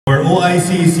Our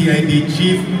OIC-CID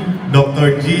Chief,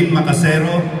 Dr. Jean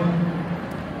Macasero,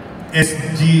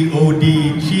 SGOD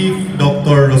Chief,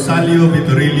 Dr. Rosalio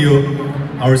Vitorilio,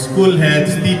 our school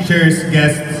heads, teachers,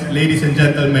 guests, ladies and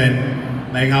gentlemen,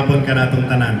 maayong hapon ka natong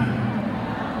tanan.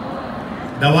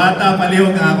 Dawata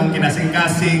palihog ang akong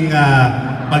kinasing-kasing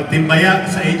pagtimbaya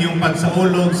sa inyong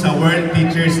pagsaulog sa World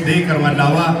Teachers Day karong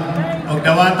adlaw. Og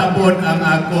dawata pod ang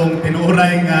akong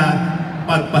tinuray nga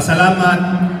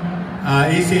pagpasalamat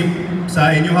isip sa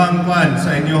inyong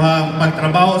sa inyong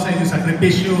pagtrabaho, sa inyong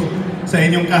sakripisyo, sa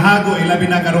inyong kahago, ilabi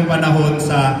na karong panahon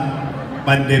sa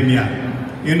pandemya.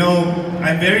 You know,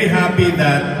 I'm very happy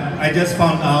that I just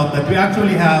found out that we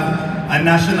actually have a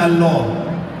national law,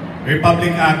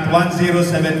 Republic Act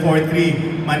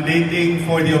 10743, mandating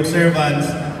for the observance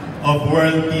of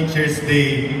World Teachers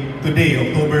Day today,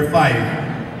 October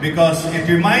 5, because it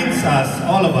reminds us,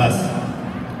 all of us,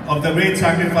 of the great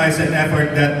sacrifice and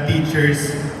effort that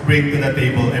teachers bring to the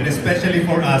table, and especially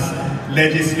for us,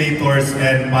 legislators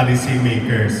and policy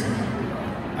makers.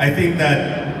 I think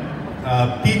that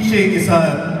teaching is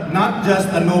not just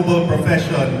a noble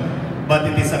profession, but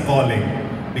it is a calling.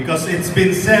 Because it's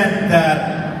been said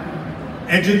that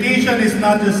education is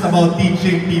not just about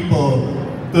teaching people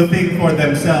to think for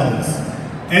themselves.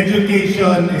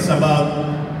 Education is about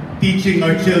teaching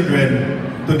our children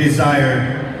to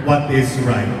desire what is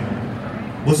right.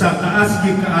 Busa taas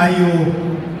gyud kaayo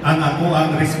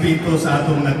ang respeto sa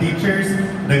atong mga teachers,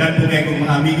 dagan po kay kong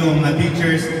mga amigo mga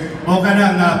teachers. Mao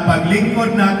kana nga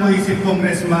paglingkod na ako isip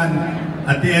congressman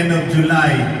at the end of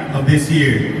July of this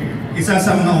year. Isa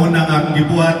sa mga unang akong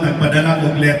gibuhat, nagpadala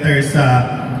og letter sa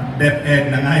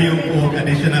DepEd nang ayaw ko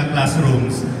additional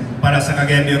classrooms para sa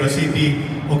Cagayan de Oro City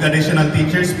o additional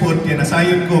teachers po. Kaya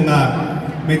nasayon ko nga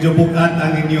medyo bukat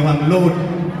ang inyong load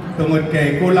tungod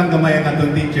kay kulang gamay ang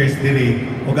atong teachers diri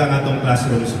o ang atong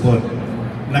classrooms po.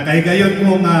 Nakahigayon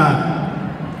ko nga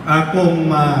akong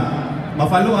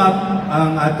ma-follow up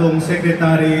ang atong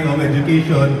Secretary of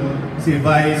Education, si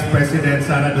Vice President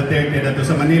Sara Duterte dato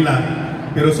sa Manila.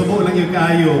 Pero subo lang yung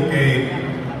kaayo kay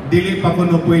dili pa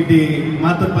kuno pwede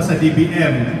matod pa sa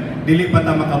DBM, dili pa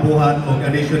ta makabuhat og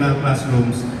additional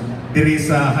classrooms diri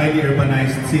sa highly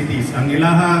urbanized cities. Ang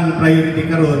ilahang priority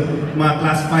karon mga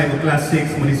class 5 o class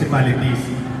 6 municipalities.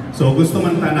 So gusto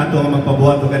man ta nato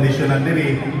magpabuhat og additional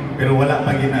diri pero wala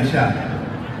pa gina siya.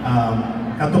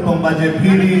 Katupang budget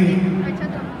hearing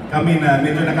kami na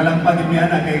medyo nakalampag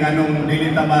niya na kay nganong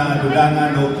dili ta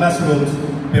madugangan o classrooms,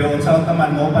 pero unsa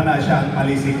man mo pa na siya ang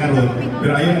policy karon.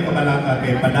 Pero ayon ka balaka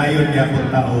kay padayon niya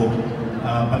pud tao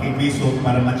pakiglisod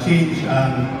para ma-change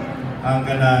ang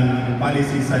kanang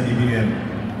policy sa DBM.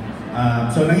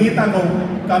 So nangita ko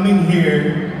coming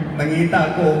here,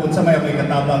 nangita ko kung sa may ako'y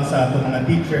katabang sa itong mga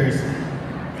teachers,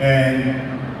 and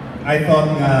I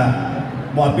thought nga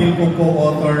mo-appeal ko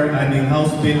co-author aning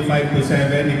House Bill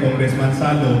 527 ni Congressman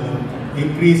Salo,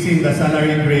 increasing the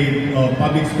salary grade of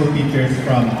public school teachers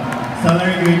from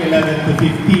salary grade 11 to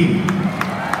 15.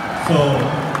 So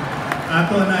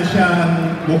ato na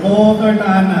siyang co-author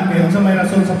na kaya sa may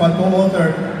rason sa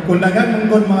pag-co-author, kung nagang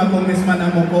mong mga congressman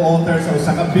ang co-author sa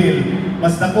usa ka bill,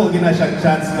 mas dako gina siya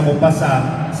chance na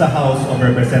mopasa sa House of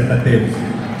Representatives.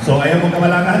 So ayaw mo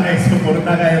kabalangan kay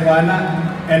suporta kay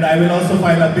Ivana, and I will also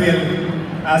file a bill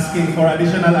asking for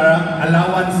additional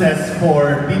allowances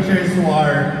for teachers who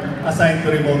are assigned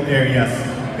to remote areas.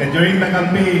 Kaya during the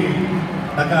campaign,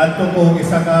 nakaadto ko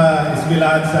isa ka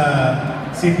eskwelahan sa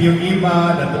City of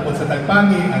Iba, dato po sa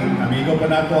Tagpangi, ang amigo po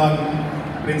nato ang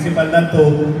principal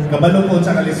nato, kabalo po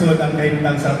sa kalisod ang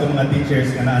kahintang sa atong mga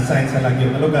teachers na na-assign sa lagyo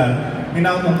na lugar,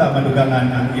 hinautong ta madugangan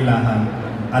ang ilahang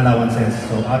allowances.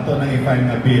 So ato nang i-file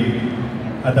na bill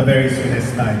at the very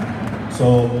soonest time.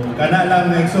 So kana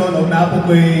lang Nexon, og naapo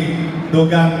ko'y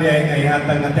dugang diay nga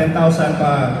ihatag nga 10,000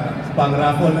 pa pang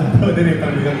raffle na to diri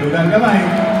pang dugang gamay.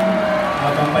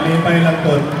 Pampalipay lang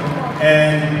to.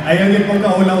 And ayaw yun kong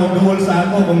kaula o duhol sa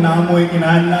ako kung naamoy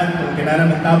kinahanglan, kung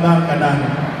kinahanglan magtabang kanang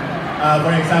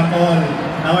for example,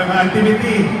 na may mga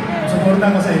activity, suporta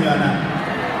ko sa inyo anak.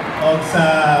 O sa,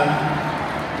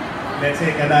 let's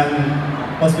say, kanang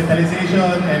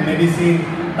hospitalization and medicine,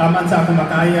 taman sa akong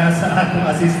makaya sa akong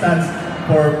assistance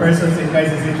for persons in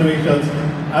crisis situations,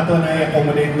 ato na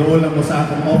i-accommodate doon lang mo sa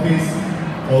akong office.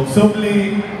 O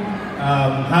supli,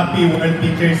 happy World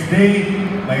Teachers Day.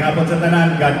 May hapon sa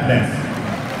tanan, God bless.